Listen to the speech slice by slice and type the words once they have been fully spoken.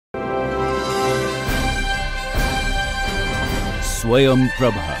Swayam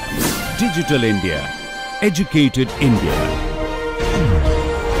Prabha. Digital India. Educated India.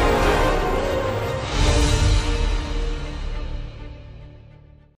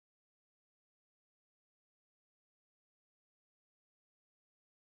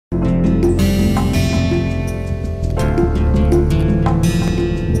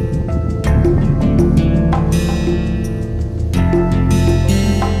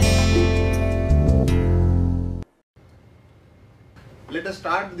 Let us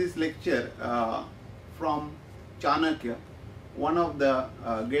start this lecture from Chanakya, one of the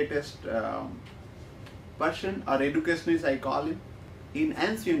greatest person or educationist, I call him, in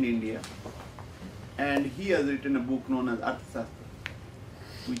ancient India, and he has written a book known as Arthashastra,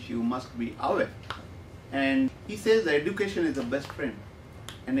 which you must be aware. And he says that education is the best friend.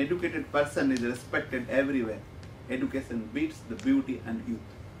 An educated person is respected everywhere. Education beats the beauty and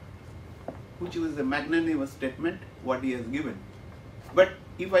youth, which was a magnanimous statement what he has given. But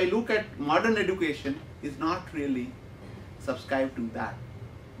if I look at modern education, is not really subscribed to that.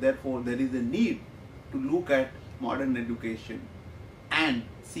 Therefore, there is a need to look at modern education and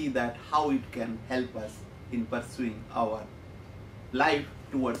see that how it can help us in pursuing our life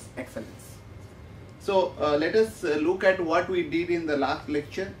towards excellence. So let us look at what we did in the last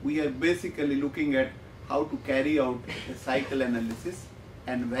lecture. We are basically looking at how to carry out a cycle analysis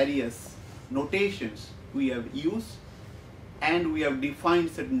and various notations we have used. And we have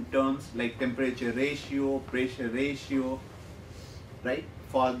defined certain terms like temperature ratio, pressure ratio, right,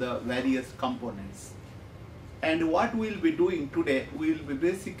 for the various components. And what we will be doing today, we will be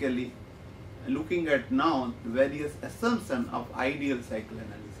basically looking at now various assumptions of ideal cycle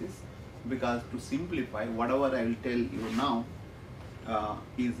analysis, because to simplify, whatever I will tell you now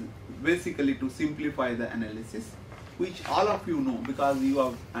is basically to simplify the analysis, which all of you know because you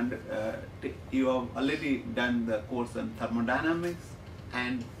have already done the course on thermodynamics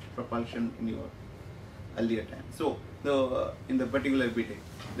and propulsion in your earlier time. So in the particular BTech,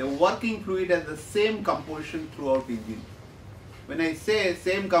 the working fluid has the same composition throughout engine. When I say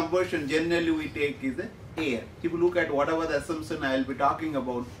same composition, generally we take is the air. If you look at whatever the assumption I will be talking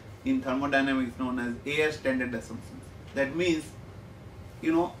about in thermodynamics known as air standard assumptions. That means,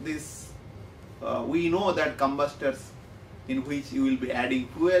 you know, this we know that combustors in which you will be adding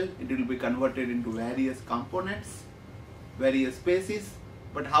fuel, it will be converted into various components, various species,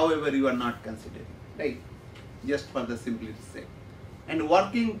 but however you are not considering, right? Just for the simplicity's sake. And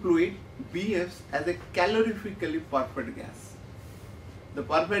working fluid behaves as a calorifically perfect gas. The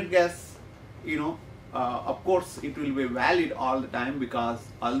perfect gas, you know, of course it will be valid all the time, because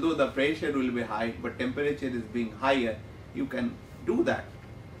although the pressure will be high, but temperature is being higher, you can do that.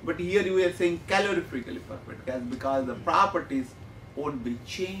 But here you are saying calorifically perfect gas, because the properties won't be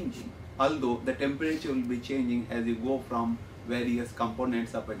changing, although the temperature will be changing as you go from various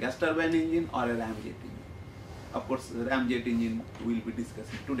components of a gas turbine engine or a ramjet engine. Of course, the ramjet engine we will be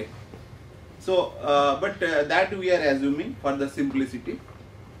discussing today. So, that we are assuming for the simplicity.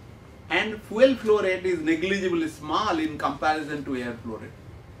 And fuel flow rate is negligibly small in comparison to air flow rate,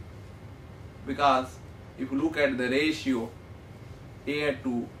 because if you look at the ratio air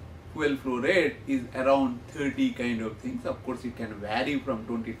to fuel flow rate is around 30 kind of things. Of course, it can vary from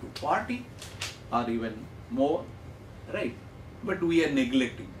 20 to 40 or even more, right? But we are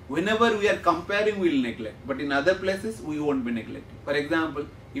neglecting. Whenever we are comparing, we will neglect. But in other places, we won't be neglecting. For example,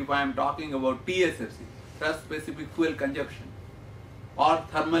 if I am talking about TSFC, thrust specific fuel consumption, or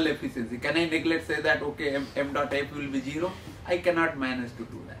thermal efficiency, can I neglect, say that, okay, m dot F will be 0? I cannot manage to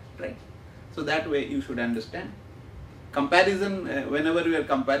do that, right? So that way you should understand. Comparison, whenever we are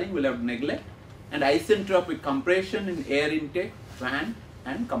comparing, we'll have to neglect. And isentropic compression in air intake, fan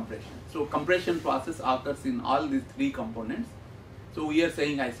and compression. So compression process occurs in all these three components. So we are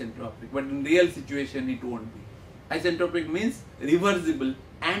saying isentropic, but in real situation it won't be. Isentropic means reversible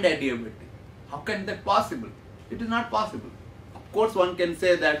and adiabatic. How can that possible? It is not possible. Of course, one can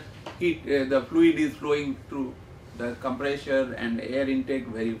say that heat, the fluid is flowing through the compressor and air intake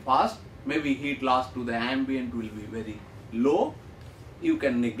very fast. Maybe heat loss to the ambient will be very low. You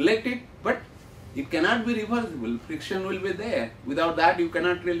can neglect it, but it cannot be reversible. Friction will be there. Without that, you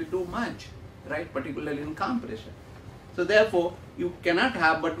cannot really do much, right? Particularly in compression. So therefore, you cannot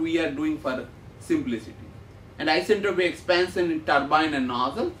have, but we are doing for simplicity. And isentropic expansion in turbine and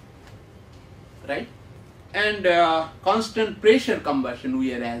nozzle, right? And constant pressure combustion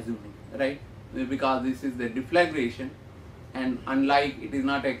we are assuming, right? Because this is the deflagration. And unlike, it is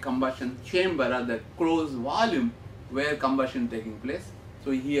not a combustion chamber or the closed volume where combustion taking place.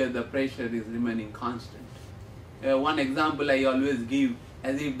 So here the pressure is remaining constant. One example I always give,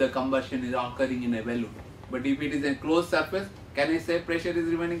 as if the combustion is occurring in a balloon. But if it is a closed surface, can I say pressure is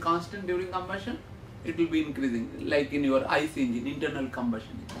remaining constant during combustion? It will be increasing, like in your IC engine, internal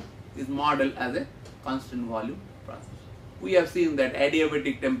combustion engine, is modeled as a constant volume process. We have seen that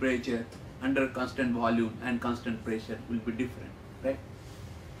adiabatic temperature under constant volume and constant pressure will be different, right?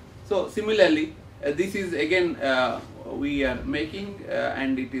 So similarly, this is again we are making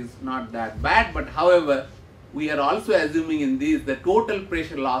and it is not that bad, but however, we are also assuming in this the total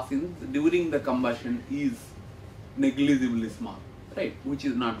pressure loss during the combustion is negligibly small, right? Which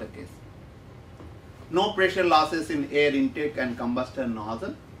is not the case. No pressure losses in air intake and combustor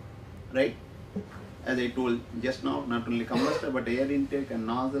nozzle, right? As I told just now, not only combustor but air intake and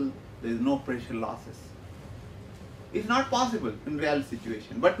nozzle, there is no pressure losses. It's not possible in real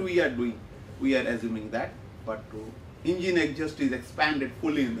situation, but we are assuming that. But engine exhaust is expanded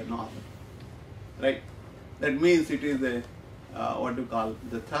fully in the nozzle, right? That means it is a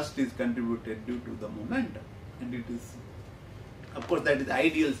the thrust is contributed due to the momentum, and it is, of course, that is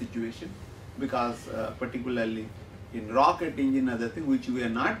ideal situation, because particularly in rocket engine, other thing which we are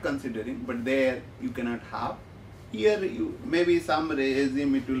not considering, but there you cannot have. Here you maybe some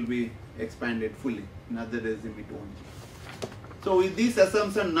regime it will be expanded fully, in other regime it won't. So with this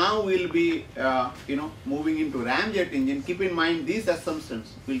assumption, now we will be moving into ramjet engine. Keep in mind these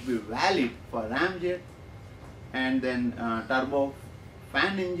assumptions will be valid for ramjet, and then turbo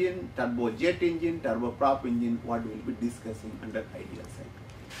fan engine, turbojet engine, turboprop engine, what we will be discussing under ideal cycle.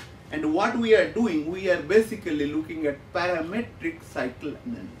 And what we are doing, we are basically looking at parametric cycle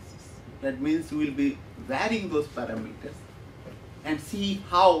analysis. That means we will be varying those parameters and see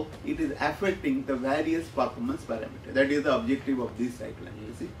how it is affecting the various performance parameters. That is the objective of this cycle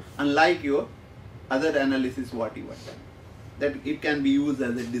analysis, unlike your other analysis what you have done. That it can be used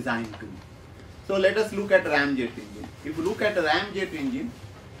as a design tool. So let us look at ramjet engine. If you look at a ramjet engine,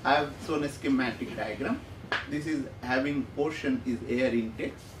 I have shown a schematic diagram. This is having portion is air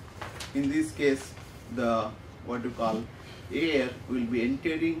intake. In this case, the air will be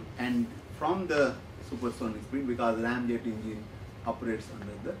entering and from the supersonic speed, because ramjet engine operates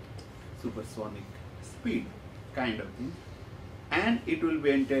under the supersonic speed kind of thing, and it will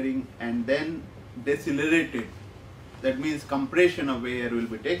be entering and then decelerated. That means compression of air will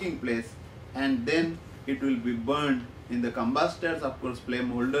be taking place, and then it will be burned in the combustors. Of course, flame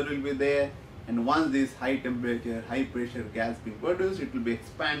holder will be there, and once this high temperature, high pressure gas being produced, it will be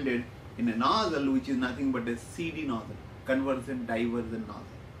expanded in a nozzle which is nothing but a CD nozzle, conversion diversion nozzle,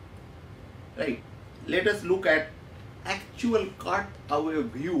 right? Let us look at actual cut away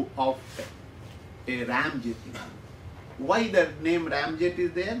view of a ramjet engine. Why the name ramjet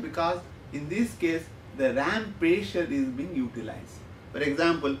is there? Because in this case the ram pressure is being utilized. For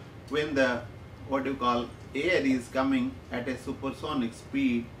example, when the air is coming at a supersonic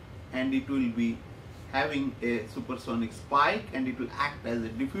speed, and it will be having a supersonic spike, and it will act as a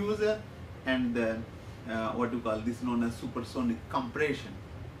diffuser, and then this is known as supersonic compression,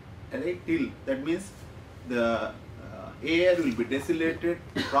 right? Till that means the air will be decelerated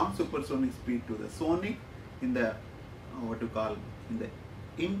from supersonic speed to the sonic in the in the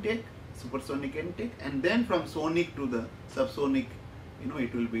intake, supersonic intake, and then from sonic to the subsonic,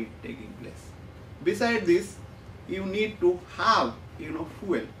 it will be taking place. Besides this, you need to have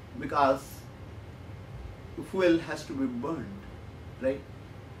fuel, because fuel has to be burned, right?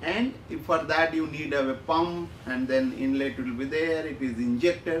 And if for that you need a pump, and then inlet will be there. It is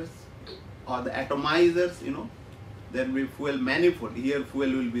injectors or the atomizers, there will be fuel manifold. Here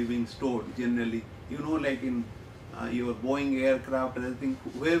fuel will be being stored generally, like in your Boeing aircraft, other thing,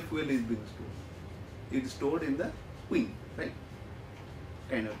 where fuel is being stored. It is stored in the wing, right?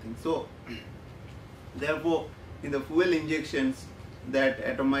 Kind of thing. So therefore, in the fuel injections, that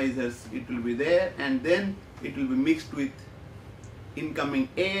atomizers, it will be there, and then it will be mixed with incoming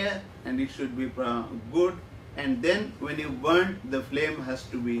air, and it should be good. And then when you burn, the flame has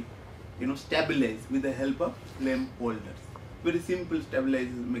to be stabilized with the help of flame holders. Very simple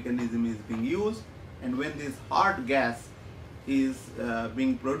stabilization mechanism is being used, and when this hot gas is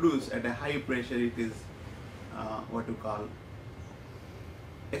being produced at a high pressure, it is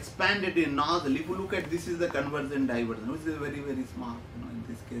expanded in nozzle. If you look at this, is the conversion diversion, which is very, very small, in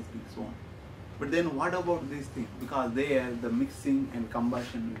this case being shown. But then what about this thing? Because there the mixing and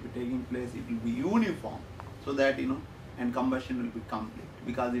combustion will be taking place, it will be uniform, so that and combustion will be complete,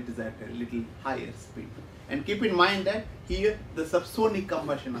 because it is at a little higher speed. And keep in mind that here the subsonic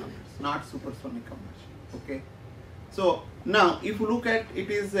combustion happens, not supersonic combustion. Okay. So now if you look at it,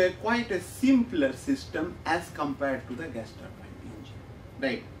 is quite a simpler system as compared to the gas turbine engine,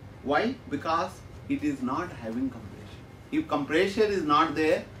 right? Why? Because it is not having compression. If compression is not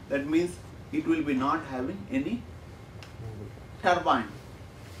there, that means it will be not having any turbine.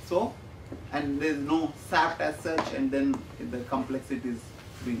 So, and there is no shaft as such, and then the complexity is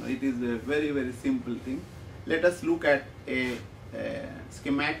being, it is a very, very simple thing. Let us look at a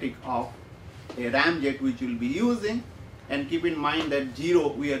schematic of a ramjet which we will be using, and keep in mind that 0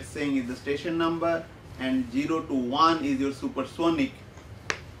 we are saying is the station number, and 0 to 1 is your supersonic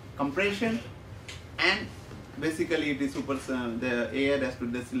compression, and basically it is the air has to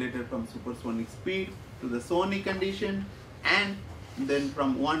decelerate from supersonic speed to the sonic condition, and then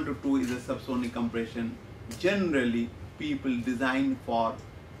from 1 to 2 is a subsonic compression. Generally people design for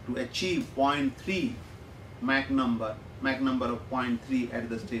to achieve 0.3 Mach number of 0.3 at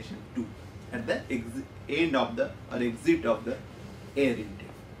the station 2, at the end of the or exit of the air intake,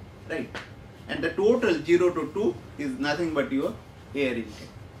 right? And the total 0 to 2 is nothing but your air intake,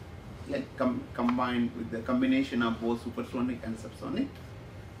 like combined with the combination of both supersonic and subsonic.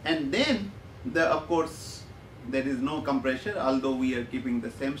 And then of course there is no compression, although we are keeping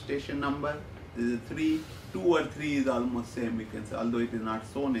the same station number. This is 3, 2 or 3 is almost same, we can say, although it is not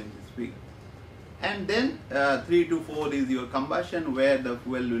shown in this figure. And then 3 to 4 is your combustion, where the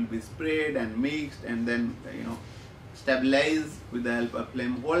fuel will be sprayed and mixed and then stabilized with the help of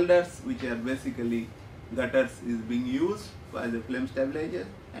flame holders, which are basically gutters is being used by the flame stabilizer,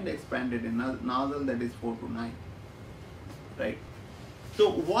 and expanded in nozzle, that is 4 to 9, right? So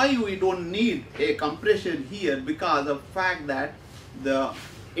why we don't need a compression here? Because of fact that the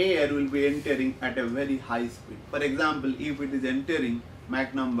air will be entering at a very high speed. For example, if it is entering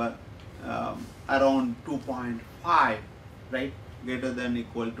Mach number around 2.5, right, greater than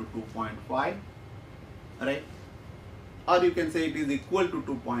equal to 2.5, right, or you can say it is equal to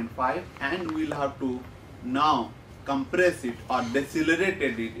 2.5, and we will have to now compress it or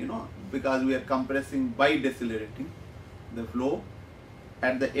decelerated it, because we are compressing by decelerating the flow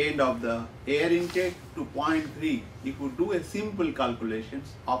at the end of the air intake to 0.3. If you do a simple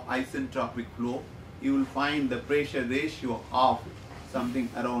calculations of isentropic flow, you will find the pressure ratio of something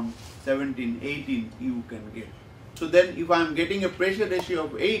around 17, 18 you can get. So then if I am getting a pressure ratio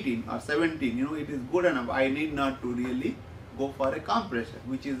of 18 or 17, it is good enough. I need not to really go for a compressor,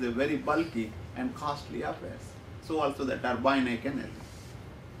 which is a very bulky and costly affair. So also the turbine I can help.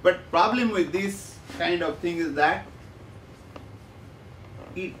 But problem with this kind of thing is that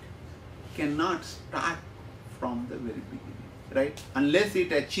it cannot start from the very beginning, right? Unless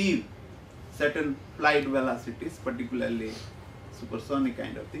it achieves certain flight velocities, particularly supersonic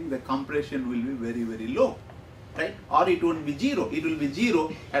kind of thing, the compression will be very, very low, right? Or it won't be 0. It will be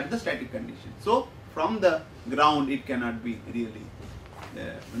 0 at the static condition. So from the ground it cannot be really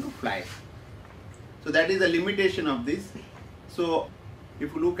fly. So that is the limitation of this. So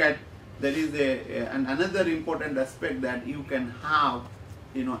if you look at, there is another important aspect, that you can have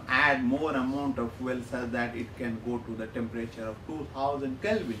add more amount of fuel such that it can go to the temperature of 2000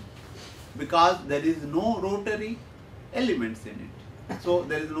 Kelvin, because there is no rotary elements in it. So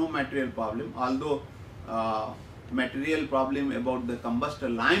there is no material problem, although material problem about the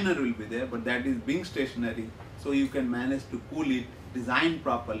combustor liner will be there, but that is being stationary, so you can manage to cool it, design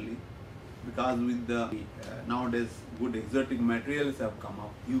properly, because with the nowadays good exotic materials have come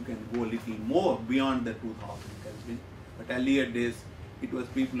up, you can go little more beyond the 2000 Kelvin. But earlier days it was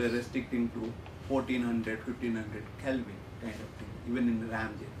people are restricting to 1400, 1500 Kelvin kind of thing, even in the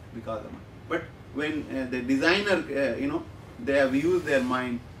ramjet, because of it. But when the designer, they have used their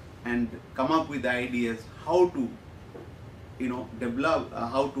mind and come up with ideas how to, develop,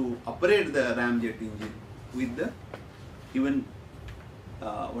 how to operate the ramjet engine with the even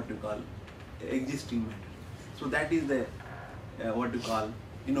existing material. So that is the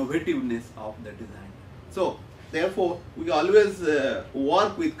innovativeness of the design. So therefore we always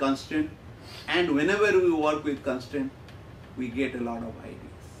work with constraint, and whenever we work with constraint we get a lot of ideas.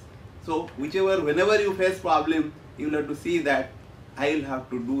 So whenever you face problem, you will have to see that I will have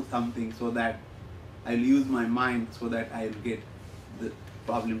to do something, so that I will use my mind, so that I will get the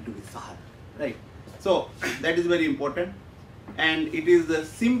problem to be solved, right? So that is very important, and it is the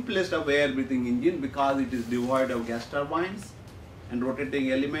simplest of air breathing engine, because it is devoid of gas turbines and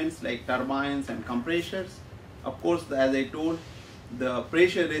rotating elements like turbines and compressors. Of course, as I told, the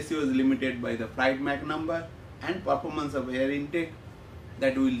pressure ratio is limited by the flight Mach number and performance of air intake,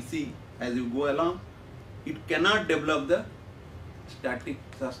 that we will see as you go along. It cannot develop the static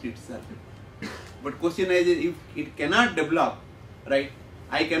thrust itself. But question is, if it cannot develop, right,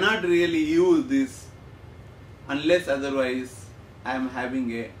 I cannot really use this unless otherwise I am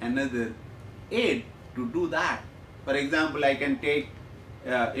having another aid to do that. For example, I can take,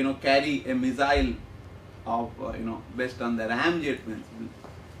 carry a missile of, based on the ramjet principle,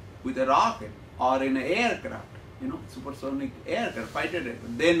 with a rocket or in an aircraft, supersonic aircraft, fighter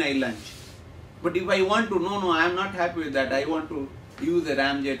aircraft, then I launch. But if I want to, no, I am not happy with that, I want to use a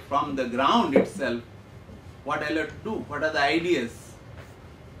ramjet from the ground itself, what I'll have to do? What are the ideas?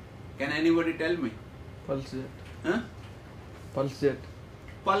 Can anybody tell me? Pulse jet. Huh? Pulse jet.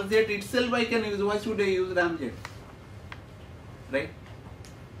 Pulse jet itself I can use. Why should I use ramjet? Right?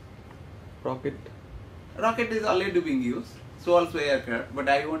 Rocket. Rocket is already being used. So also aircraft. But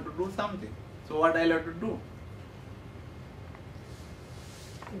I want to do something. So what I'll have to do?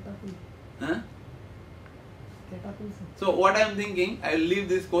 Huh? So what I am thinking, I will leave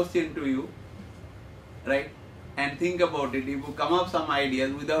this question to you, right? And think about it. If you come up some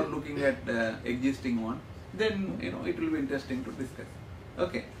ideas without looking at existing one, then it will be interesting to discuss.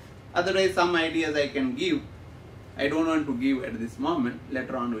 Okay. Otherwise, some ideas I can give. I don't want to give at this moment.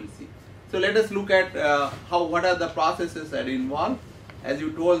 Later on, we'll see. So let us look at what are the processes that involve. As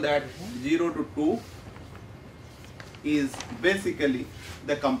you told that 0 to 2 is basically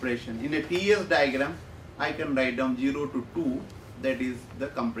the compression. In a TS diagram, I can write down 0 to 2, that is the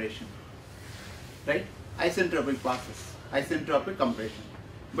compression, right? Isentropic process, isentropic compression.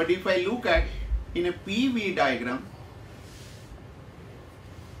 But if I look at in a PV diagram,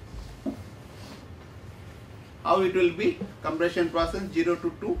 how it will be? Compression process 0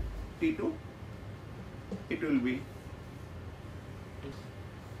 to 2, T2, it will be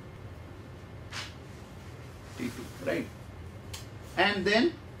T2, right? And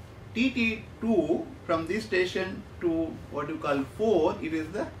then TT2 from this station to what you call 4, it is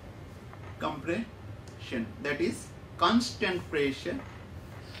the compression, that is constant pressure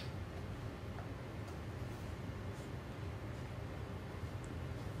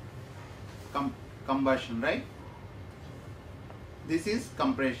combustion, right? This is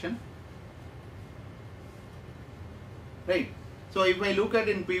compression, right? So if I look at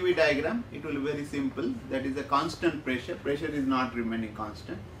in PV diagram, it will be very simple. That is a constant pressure. Pressure is not remaining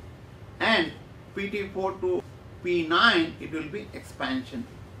constant. And PT4 to P9, it will be expansion.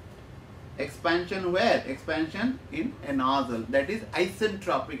 Expansion where? Expansion in a nozzle. That is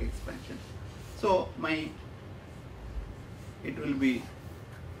isentropic expansion. So it will be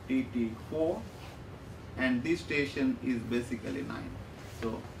TT4, and this station is basically 9.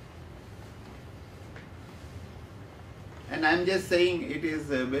 So, and I am just saying it is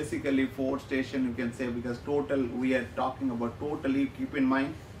basically 4 station, you can say, because total, we are talking about totally. Keep in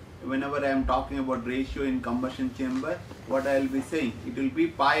mind, whenever I am talking about ratio in combustion chamber, what I will be saying, it will be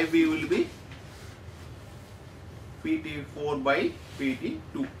pi B will be PT4 by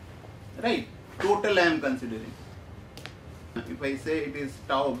PT2, right? Total I am considering. If I say it is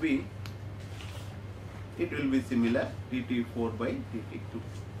tau B, it will be similar, TT4 by TT2,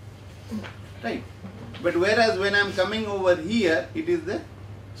 right? But whereas when I am coming over here, it is the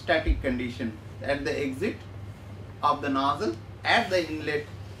static condition at the exit of the nozzle, at the inlet,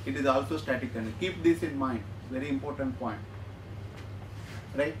 it is also static condition. Keep this in mind, very important point,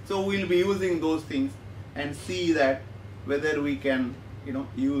 right? So we will be using those things and see that whether we can,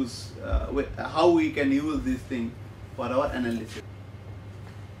 use, how we can use this thing for our analysis.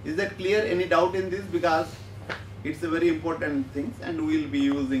 Is that clear? Any doubt in this? Because it's a very important thing, and we will be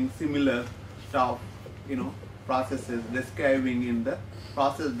using similar stuff, processes describing in the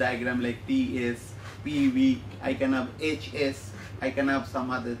process diagram like TS, PV, I can have HS, I can have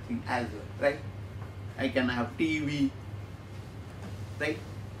some other thing as well, right? I can have TV, right?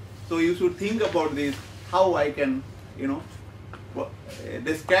 So you should think about this, how I can,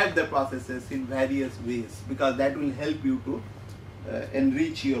 describe the processes in various ways, because that will help you to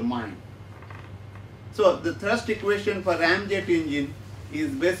enrich your mind. So the thrust equation for ramjet engine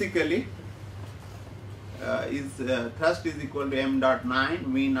is basically thrust is equal to m dot 9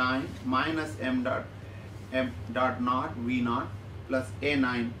 V9 minus m dot naught V0 plus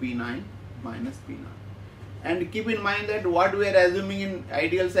A9 P9 minus P0. And keep in mind that what we are assuming in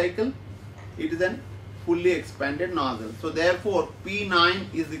ideal cycle, it is an fully expanded nozzle. So therefore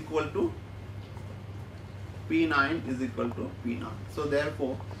P9 is equal to P0. So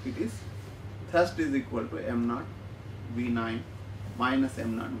therefore it is thrust is equal to m0 V9 minus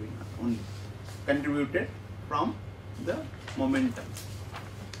m0 V0 only, contributed from the momentum.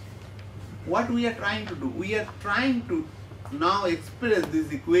 What we are trying to do? We are trying to now express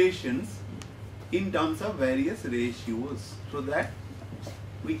these equations in terms of various ratios, so that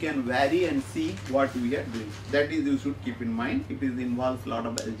we can vary and see what we are doing. That is, you should keep in mind, it involves a lot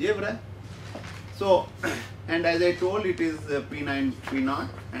of algebra. So, and as I told, it is P9 P0,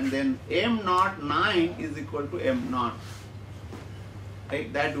 and then m0 9 is equal to m0,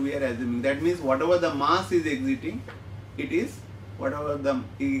 right? That we are assuming. That means whatever the mass is exiting, it is whatever the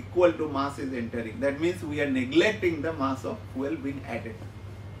equal to mass is entering. That means we are neglecting the mass of fuel being added,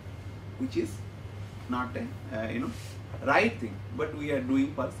 which is not a right thing, but we are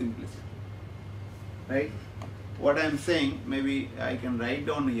doing for simplicity, right? What I am saying, maybe I can write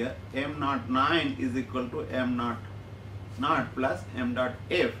down here, m09 is equal to m0 plus m dot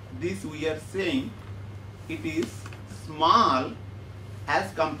f. This we are saying it is small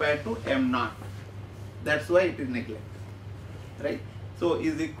as compared to m0. That's why it is neglected, right? So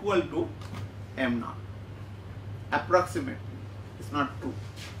is equal to m0 approximately. It's not true.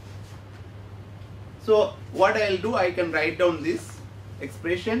 So what I'll do, I can write down this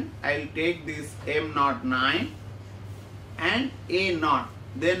expression. I'll take this m09 and a0.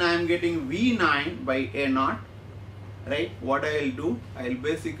 Then I am getting v9 by a0, right? What I'll do, I'll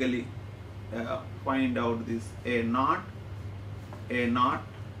basically find out this a0,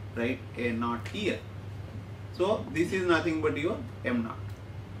 right? A0 here. So this is nothing but your m0,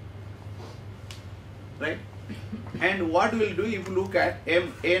 right? And what we'll do, if you look at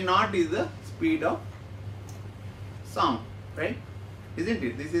a0 is the speed of sound, right? Isn't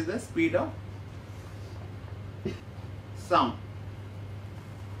it? This is the speed of sound.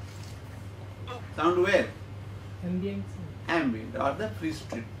 Sound where? Ambient. Ambient or the free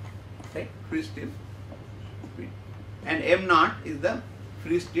stream, right? Free stream speed. And m0 is the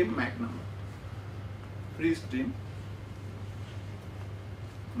free stream Mach number. Free stream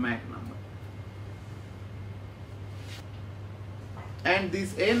Mach number. And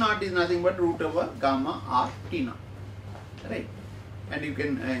this a0 is nothing but root over gamma r t0, right? And you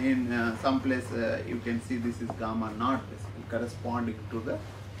can in some place you can see this is gamma naught basically corresponding to the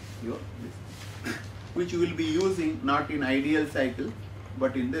this, which you will be using not in ideal cycle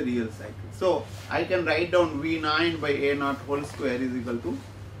but in the real cycle. So I can write down v9 by a0 whole square is equal to,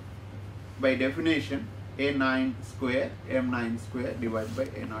 by definition, a9 square m9 square divided by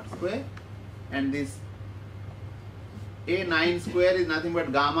a0 square, and this a9 square is nothing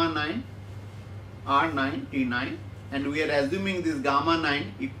but gamma 9 r9 t9, and we are assuming this gamma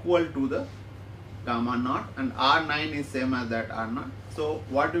 9 equal to the gamma naught, and r9 is same as that r0. So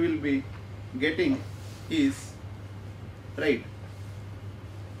what we will be getting is, right,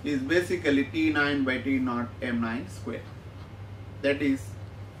 is basically t9 by t0 m9 square. That is,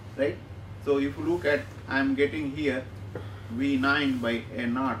 right? So if you look at, I am getting here v9 by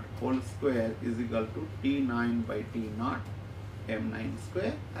a0 whole square is equal to t9 by t0 m9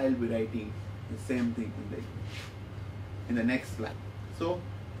 square. I will be writing the same thing in the next slide. So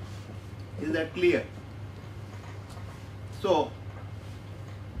is that clear? So,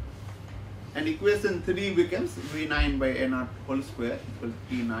 and equation 3 becomes v9 by a0 whole square equals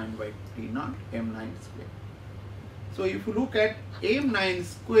t9 by t0 m9 square. So if you look at m9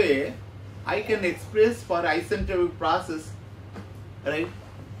 square, I can express for isentropic process, right,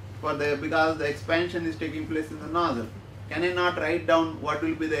 for the, because the expansion is taking place in the nozzle. Can I not write down what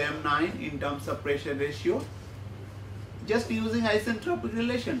will be the m9 in terms of pressure ratio? Just using isentropic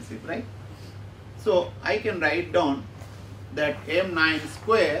relationship, right? So I can write down that m9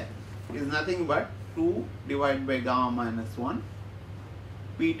 square is nothing but 2 divided by gamma minus 1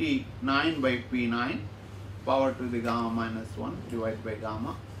 pt9 by p9 power to the gamma minus 1 divided by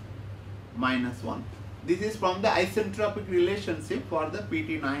gamma minus 1. This is from the isentropic relationship for the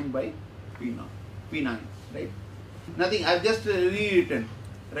pt9 by p9, right? Nothing, I have just rewritten,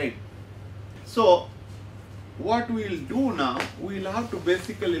 right? So what we will do now, we will have to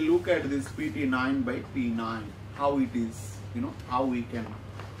basically look at this pt9 by p9, how it is, how we can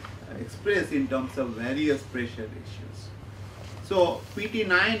express in terms of various pressure ratios. So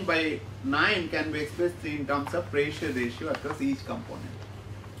pt9 by 9 can be expressed in terms of pressure ratio across each component.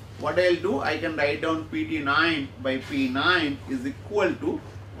 What I will do, I can write down pt9 by p9 is equal to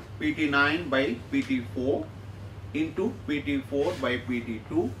pt9 by pt4 into pt4 by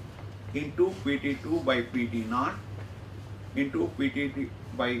pt2 into pt2 by pt0 into pt2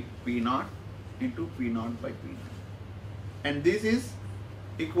 by p0 into p0 by p9. And this is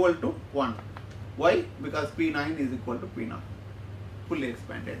equal to 1. Why? Because p9 is equal to p0. Fully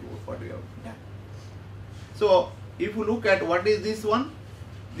expanded what we have done. So if you look at what is this one,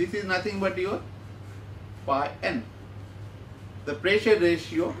 this is nothing but your pi n, the pressure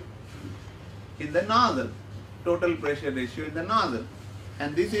ratio in the nozzle, total pressure ratio in the nozzle,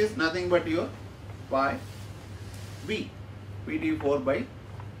 and this is nothing but your pi v, pt4 by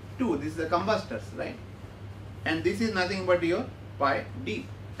 2, this is the combustors, right? And this is nothing but your pi d,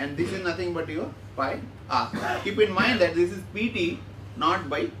 and this is nothing but your pi r. Keep in mind that this is pt not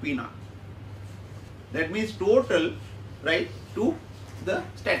by p0. That means total, right, to the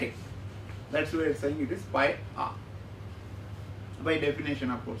static. That's why it's saying it is pi r, by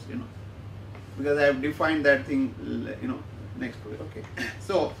definition, of course, because I have defined that thing, next to it. Okay.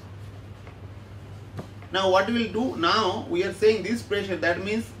 So now what we will do, now we are saying this pressure, that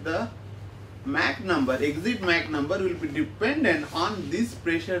means the Mach number, exit Mach number will be dependent on these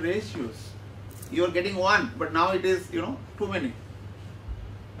pressure ratios. You are getting 1, but now it is, too many,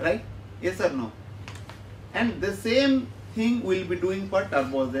 right? Yes or no? And the same thing we will be doing for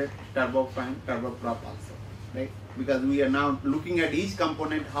turbojet, turbofan, turboprop also, right? Because we are now looking at each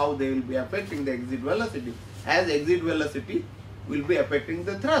component, how they will be affecting the exit velocity, as exit velocity will be affecting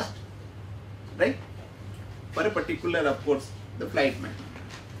the thrust, right? For a particular, of course, the flight Mach.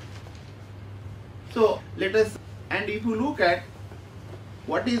 So let us, and if you look at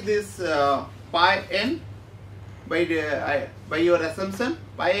what is this pi n, by your assumption,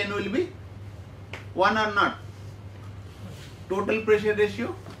 pi n will be 1 or not? Total pressure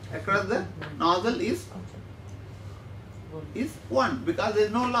ratio across the nozzle is 1 because there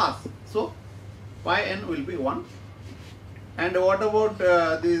is no loss. So pi n will be 1. And what about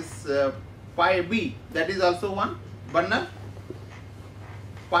this pi b? That is also 1. Burner.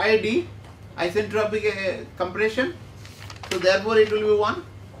 Pi d, isentropic compression. So therefore it will be 1.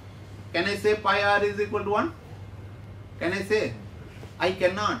 Can I say pi r is equal to 1? Can I say? I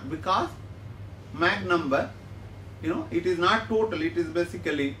cannot, because Mach number, it is not total, it is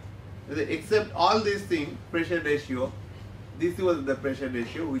basically, except all these things, pressure ratio, this was the pressure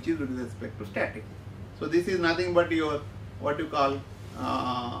ratio which is with respect to static. So this is nothing but your, what you call,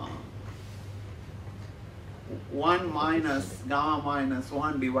 1 minus gamma minus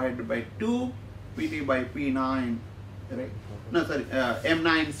 1 divided by 2 Pt by P9, right? No, sorry,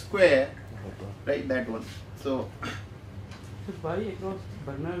 M9 square, right? That one. So why across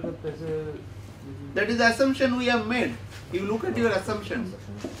burner the pressure? That is the assumption we have made. You look at your assumptions.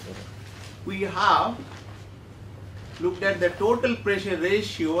 We have looked at the total pressure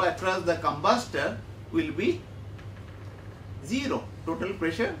ratio across the combustor will be 0. Total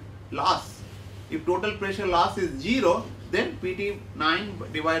pressure loss. If total pressure loss is 0, then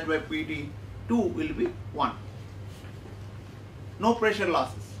PT9 divided by PT2 will be 1. No pressure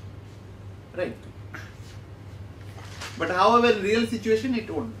losses. Right. But however, in real situation it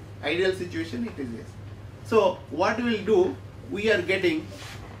won't. Ideal situation it is yes. So what we will do, we are getting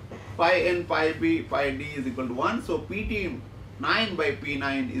pi n, pi b, pi d is equal to 1. So Pt9 by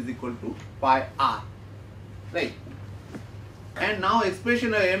P9 is equal to pi r. Right. And now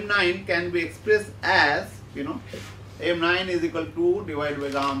expression of M9 can be expressed as, M9 is equal to 2 divided by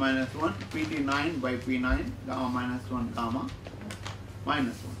gamma minus 1, Pt9 by P9, gamma minus 1, gamma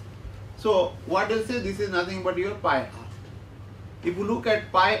minus 1. So what will say, this is nothing but your pi r. If you look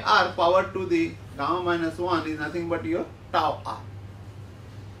at pi r, power to the gamma minus 1 is nothing but your tau r.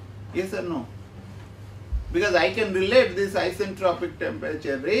 Yes or no? Because I can relate this isentropic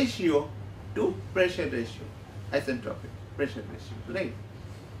temperature ratio to pressure ratio. Isentropic pressure ratio, right?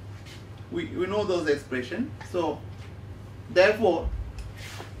 We know those expressions. So therefore,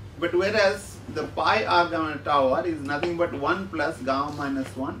 but whereas the pi r gamma tau r is nothing but 1 plus gamma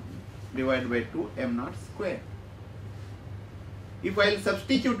minus 1 divided by 2 m naught square. If I will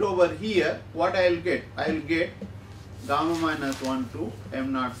substitute over here, what I will get? I will get gamma minus 1 to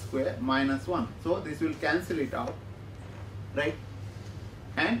m naught square minus 1. So this will cancel it out, right?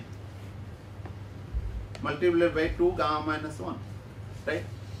 And multiplied by 2 gamma minus 1, right?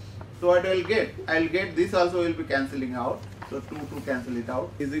 So what I will get? I will get this also will be cancelling out. So 2 to cancel it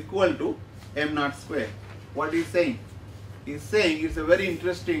out is equal to m naught square. What is saying? Is saying, it's a very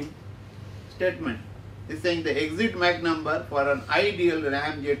interesting statement. It's saying the exit Mach number for an ideal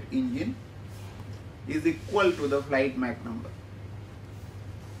ramjet engine is equal to the flight Mach number.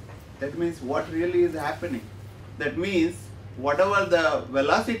 That means what really is happening? That means whatever the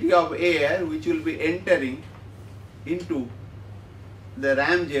velocity of air which will be entering into the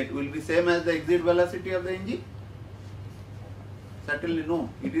ramjet will be same as the exit velocity of the engine? Certainly no.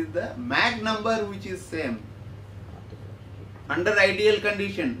 It is the Mach number which is same. Under ideal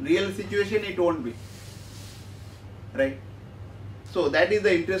condition, real situation it won't be. Right? So that is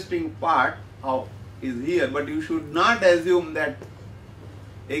the interesting part how is here, but you should not assume that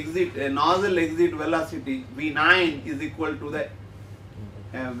nozzle exit velocity V9 is equal to the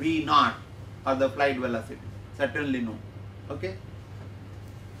V0 or the flight velocity. Certainly no. Okay.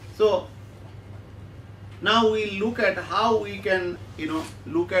 So now we look at how we can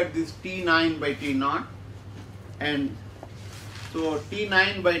look at this T9 by T0, and so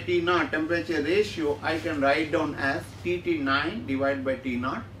T9 by T0 temperature ratio I can write down as TT9 divided by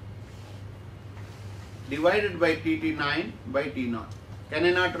T0 divided by TT9 by T0. Can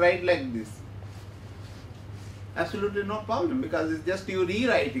I not write like this? Absolutely no problem, because it's just you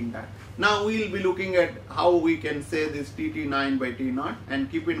rewriting that. Now we will be looking at how we can say this Tt9 by T0,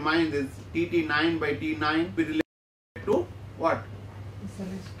 and keep in mind this Tt9 by T9 be related to what?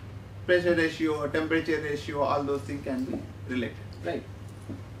 Pressure ratio, temperature ratio, all those things can be related, right?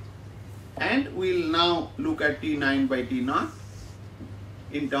 And we'll now look at T9 by T0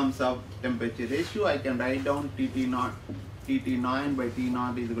 in terms of temperature ratio. I can write down Tt9 by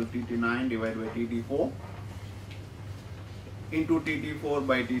T0 is equal to Tt9 divided by Tt4 into Tt4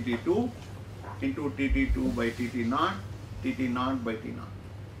 by Tt2 into Tt2 by Tt0, Tt0 by T0,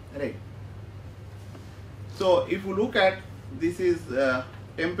 right? So if you look at this is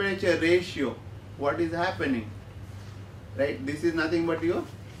temperature ratio, what is happening, right? This is nothing but your,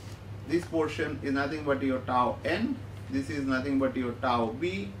 this portion is nothing but your tau n, this is nothing but your tau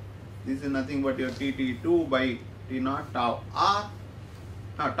b, this is nothing but your Tt2 by T0 tau r,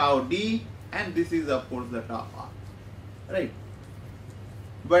 tau d, and this is of course the tau r, right?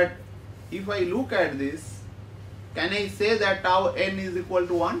 But if I look at this, can I say that tau n is equal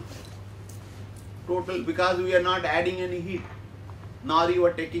to 1 total, because we are not adding any heat, nor you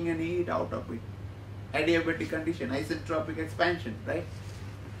are taking any heat out of it. Adiabatic condition, isentropic expansion, right?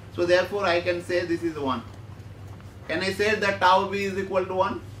 So therefore I can say this is 1. Can I say that tau b is equal to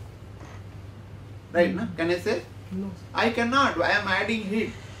 1? Right? No? Can I say? No. I cannot. I am adding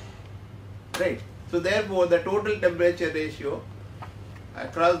heat. Right? So therefore the total temperature ratio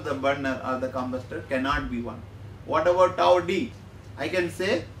across the burner or the combustor cannot be 1. What about tau d? I can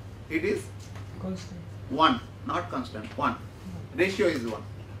say it is Constant. 1, not constant, 1. Ratio is 1.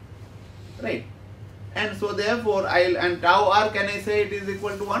 Right? And so therefore and tau r, can I say it is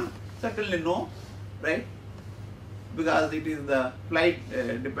equal to 1? Certainly no, right? Because it is the flight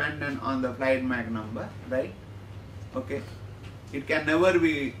dependent on the flight Mach number, right? Okay. It can never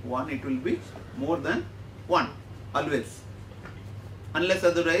be 1, it will be more than 1, always. Unless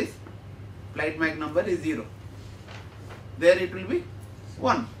otherwise flight Mach number is 0. There it will be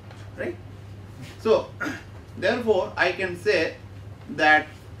 1, right? So therefore I can say that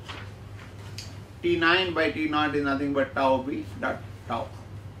T9 by T0 is nothing but tau b dot tau.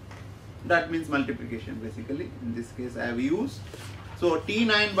 That means multiplication basically. In this case I have used. So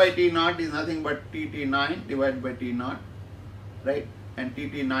T9 by T0 is nothing but Tt9 divided by T0, right? And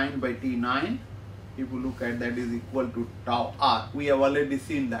Tt9 by T9, if you look at that, is equal to tau r. We have already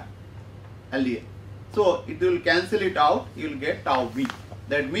seen that earlier. So it will cancel it out, you will get tau b.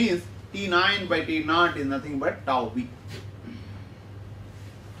 That means T9 by T0 is nothing but tau b.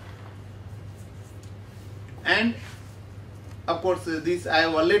 And of course this I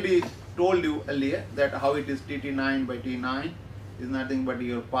have already told you earlier that how it is Tt9 by T9 is nothing but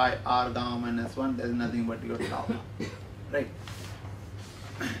your pi r gamma minus 1, there is nothing but your tau, right?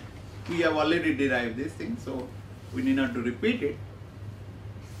 We have already derived this thing, so we need not to repeat it.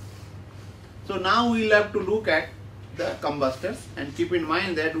 So now we will have to look at the combustors, and keep in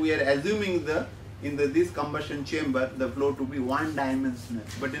mind that we are assuming this combustion chamber the flow to be one dimensional,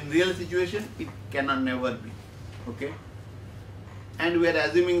 but in real situation it cannot never be, okay? And we are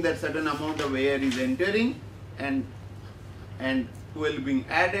assuming that certain amount of air is entering and fuel being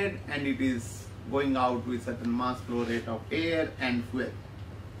added, and it is going out with certain mass flow rate of air and fuel.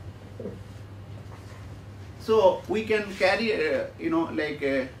 So we can carry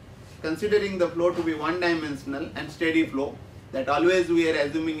considering the flow to be one dimensional and steady flow, that always we are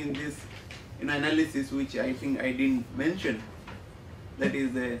assuming in this analysis, which I think I didn't mention, that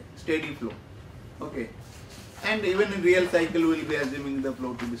is a steady flow, okay? And even in real cycle we will be assuming the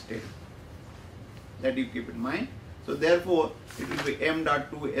flow to be steady, that you keep in mind. So therefore it will be m dot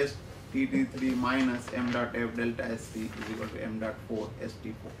 2 STT3 minus m dot f delta SC is equal to m dot 4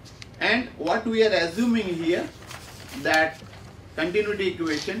 ST4. And what we are assuming here, that continuity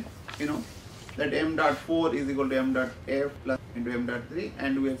equation, that m dot 4 is equal to m dot f plus into m dot 3,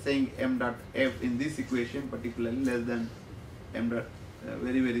 and we are saying m dot f in this equation particularly less than m dot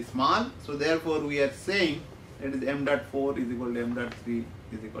very very small. So therefore we are saying that is m dot 4 is equal to m dot 3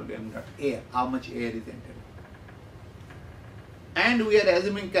 is equal to m dot air, how much air is entering. And we are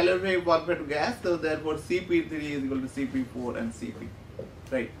assuming calorific perfect gas, so therefore Cp3 is equal to Cp4 and Cp,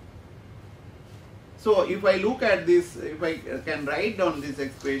 right? So if I look at this, if I can write down this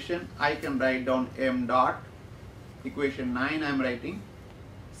expression, I can write down m dot, equation 9 I am writing,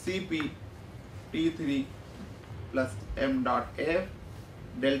 Cp T3 plus m dot f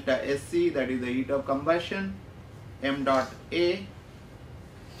delta Sc, that is the heat of combustion, m dot A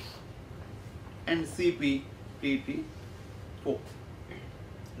and Cp Tt4,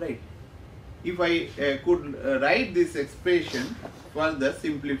 right? If I could write this expression further,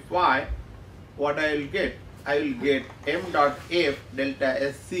 simplify, what I will get, I will get m dot f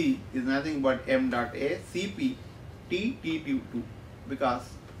delta SC is nothing but m dot A Cp T T2 because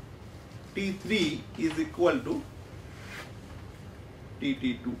T3 is equal to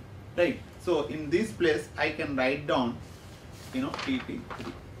Tt2, right? So in this place I can write down, Tt3,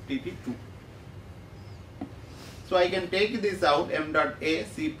 Tt2. So I can take this out, m dot A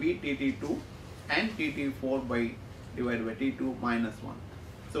Cp Tt2 and Tt4 divided by T2 minus 1.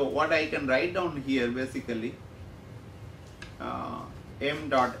 So what I can write down here basically, m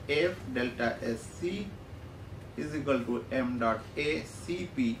dot F delta SC is equal to m dot A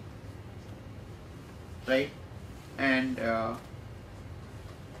Cp, right, and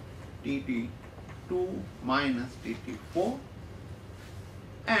Tt2 minus Tt4,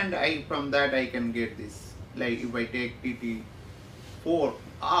 and from that I can get this, like if I take Tt4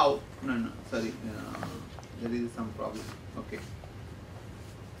 out, sorry, there is some problem, okay,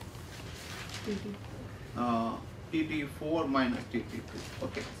 Tt4 minus Tt2,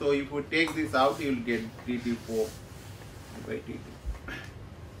 okay, so if we take this out, you will get Tt4 by Tt2.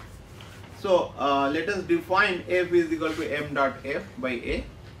 So let us define F is equal to m dot F by A,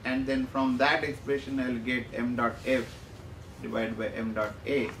 and then from that expression I will get m dot F divided by m dot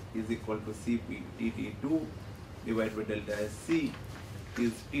A is equal to Cp Tt2 divided by delta SC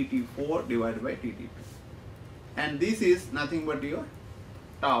is Tt4 divided by Tt2, and this is nothing but your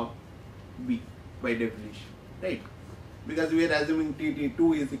tau B by definition, right? Because we are assuming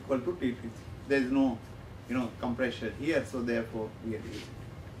Tt2 is equal to Tt3. There is no compression here, so therefore we are using.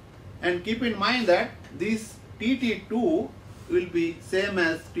 And keep in mind that this Tt2 will be same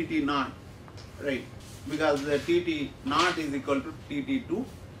as Tt0, right? Because the Tt0 is equal to Tt2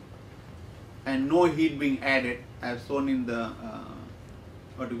 and no heat being added as shown in the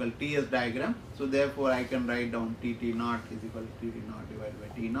what you call TS diagram. So therefore I can write down Tt0 is equal to Tt0 divided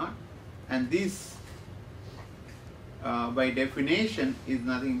by T0, and this by definition is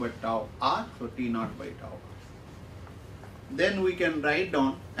nothing but tau R, so T0 by tau R. Then we can write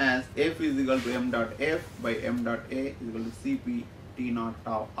down as F is equal to m dot F by m dot A is equal to Cp T0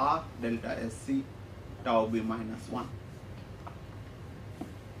 tau R delta SC tau B minus 1.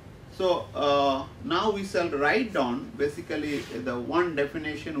 So now we shall write down basically the one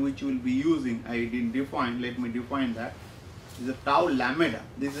definition which we will be using. I didn't define, let me define that. Is a tau lambda.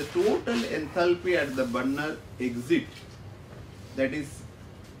 This is a total enthalpy at the burner exit. That is,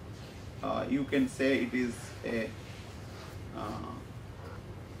 you can say it is a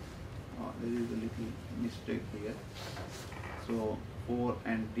there is a little mistake here. So 4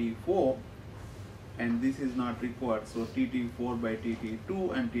 and T4, and this is not required. So Tt4 by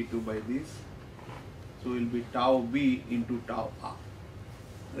Tt2 and T2 by this. So it will be tau B into tau R,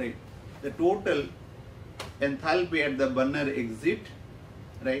 right? The total enthalpy at the burner exit,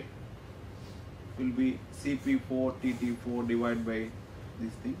 right, will be Cp4 Tt4 divided by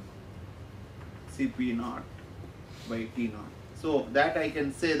this thing Cp0 by T0. So that I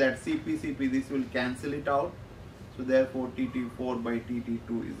can say that Cp this will cancel it out. So therefore Tt4 by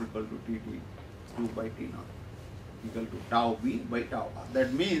Tt2 is equal to Tt2 by T0 equal to tau B by tau R.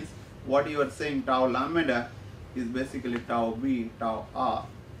 That means what you are saying, tau lambda is basically tau B tau R,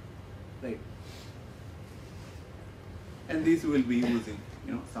 right? And this will be using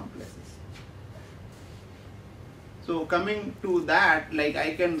some places. So coming to that, like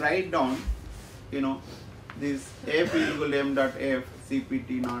I can write down this F is equal to m dot F Cp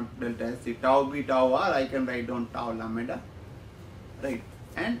T0 delta SC tau B tau R. I can write down tau lambda, right,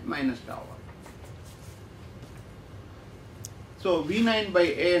 and minus tau R. So V9 by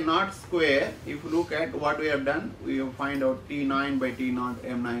A naught square, if you look at what we have done, we have find out T9 by T0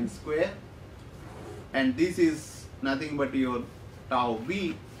 M9 square, and this is nothing but your tau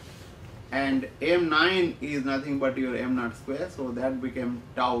B, and M9 is nothing but your M0 square, so that became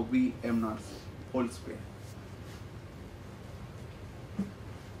tau B M0 whole square.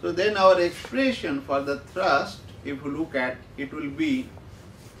 So then our expression for the thrust, if you look at, it will be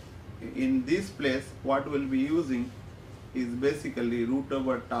in this place, what we will be using is basically root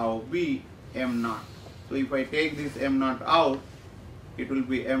over tau B M0. So if I take this M0 out, it will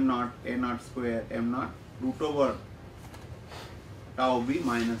be M0 A0 square M0 root over tau B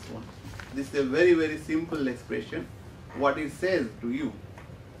minus 1. This is a very, very simple expression. What it says to you,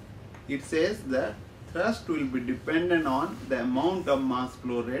 it says the thrust will be dependent on the amount of mass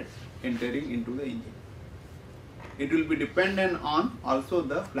flow rate entering into the engine. It will be dependent on also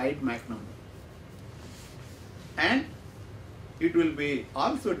the flight Mach number, and it will be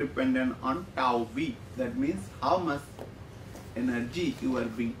also dependent on tau B. That means how much energy you are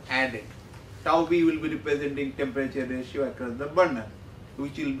being added. Tau B will be representing temperature ratio across the burner,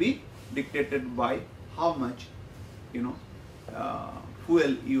 which will be dictated by how much, you know,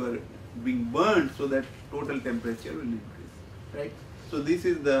 fuel you are being burned, so that total temperature will increase, right? So this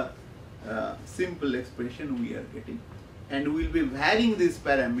is the simple expression we are getting, and we will be varying these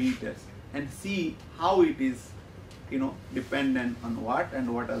parameters and see how it is, you know, dependent on what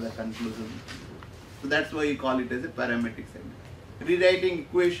and what are the conclusions. So that's why you call it as a parametric segment. Rewriting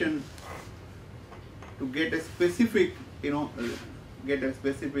equation to get a specific, you know, get a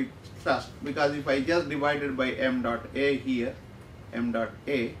specific thrust, because if I just divided by m dot a here, m dot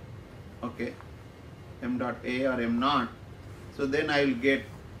a, okay, m dot a or m naught, so then I will get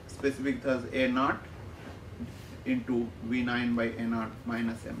specific thrust a naught into v9 by a naught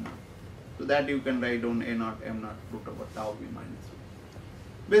minus m naught. So that you can write down a naught m naught root over tau v minus v.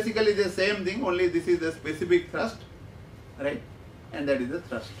 Basically the same thing, only this is the specific thrust, right, and that is the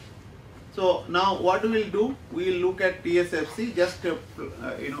thrust. So now what we will do, we will look at TSFC, just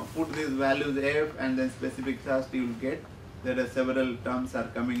you know, put these values f and then specific thrust you will get. There are several terms are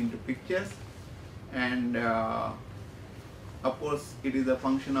coming into pictures, and of course it is a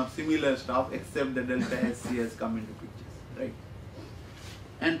function of similar stuff except the delta SC has come into pictures, right?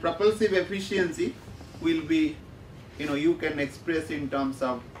 And propulsive efficiency will be, you know, you can express in terms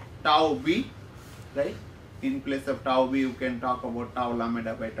of tau v, right? In place of tau v, you can talk about tau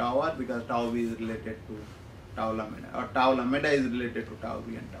lambda by tau r, because tau v is related to tau lambda, or tau lambda is related to tau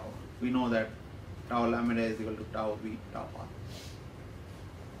v and tau r. We know that tau lambda is equal to tau v, tau r.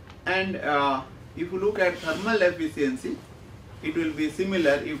 And if you look at thermal efficiency, it will be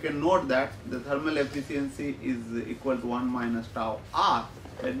similar. You can note that the thermal efficiency is equal to 1 minus tau r.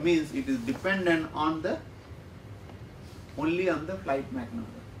 That means it is dependent on the, only on the flight Mach number.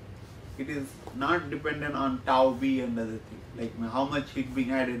 It is not dependent on tau v and other things. Like how much heat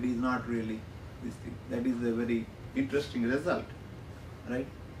being added is not really this thing. That is a very interesting result, right?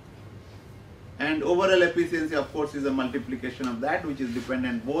 And overall efficiency, of course, is a multiplication of that, which is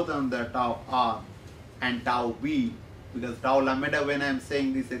dependent both on the tau r and tau v, because tau lambda, when I am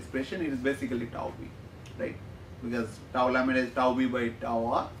saying this expression, it is basically tau v, right? Because tau lambda is tau v by tau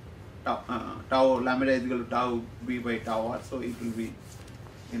r, tau lambda is equal to tau v by tau r, so it will be,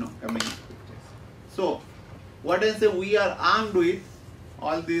 you know, coming into pictures. So what I say, we are armed with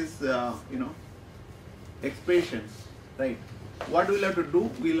all these, you know, expressions, right? What we will have to do,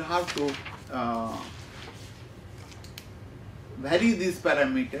 we will have to vary these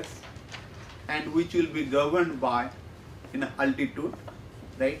parameters, and which will be governed by, you know, altitude,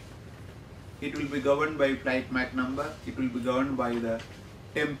 right? It will be governed by flight Mach number. It will be governed by the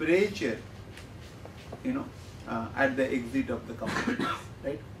temperature, you know, at the exit of the components,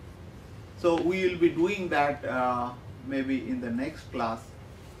 right? So we will be doing that maybe in the next class,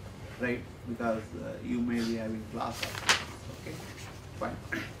 right? Because you may be having class after this, okay? Fine.